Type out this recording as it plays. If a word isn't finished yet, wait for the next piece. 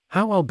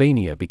How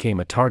Albania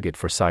became a target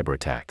for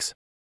cyberattacks.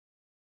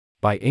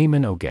 By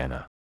Eamon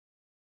Ogana.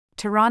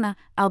 Tirana,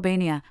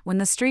 Albania. When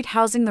the street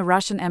housing the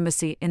Russian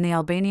embassy in the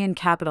Albanian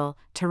capital,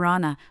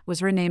 Tirana,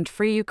 was renamed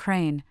Free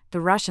Ukraine, the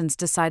Russians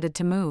decided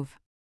to move.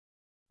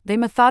 They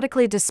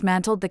methodically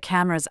dismantled the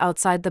cameras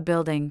outside the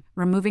building,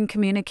 removing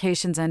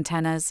communications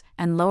antennas,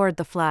 and lowered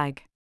the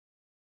flag.